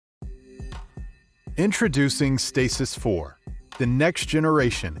Introducing Stacis 4, the next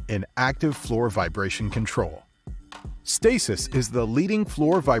generation in active floor vibration control. Stacis is the leading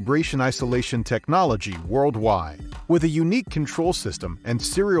floor vibration isolation technology worldwide. With a unique control system and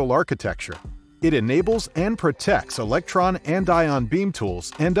serial architecture, it enables and protects electron and ion beam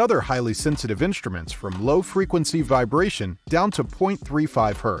tools and other highly sensitive instruments from low-frequency vibration down to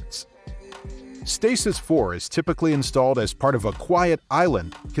 0.35 Hz. Stacis 4 is typically installed as part of a quiet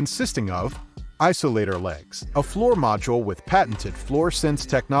island consisting of isolator legs, a floor module with patented floor sense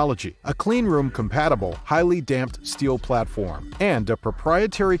technology, a cleanroom-compatible, highly damped steel platform, and a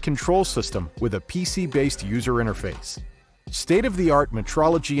proprietary control system with a PC-based user interface. State-of-the-art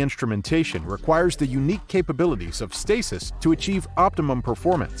metrology instrumentation requires the unique capabilities of Stacis to achieve optimum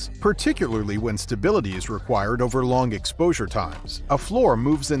performance, particularly when stability is required over long exposure times. A floor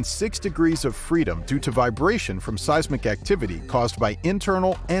moves in 6 degrees of freedom due to vibration from seismic activity caused by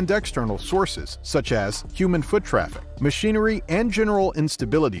internal and external sources, such as human foot traffic, machinery, and general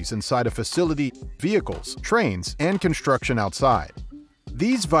instabilities inside a facility, vehicles, trains, and construction outside.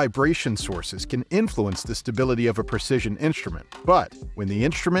 These vibration sources can influence the stability of a precision instrument, but when the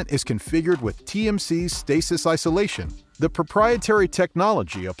instrument is configured with TMC's Stacis isolation, the proprietary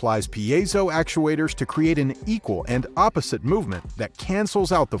technology applies piezo actuators to create an equal and opposite movement that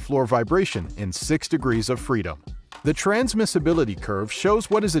cancels out the floor vibration in 6 degrees of freedom. The transmissibility curve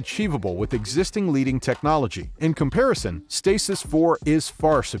shows what is achievable with existing leading technology. In comparison, Stacis 4 is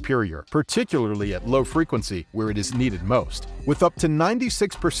far superior, particularly at low frequency where it is needed most. With up to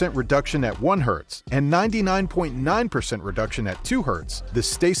 96% reduction at 1 Hz and 99.9% reduction at 2 Hz, the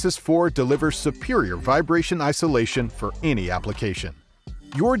Stacis 4 delivers superior vibration isolation for any application.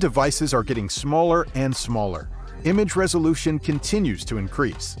 Your devices are getting smaller and smaller. Image resolution continues to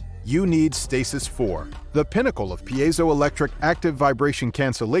increase. You need Stacis 4, the pinnacle of piezoelectric active vibration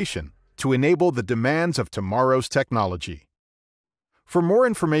cancellation, to enable the demands of tomorrow's technology. For more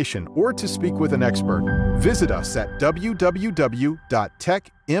information or to speak with an expert, visit us at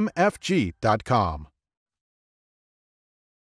www.techmfg.com.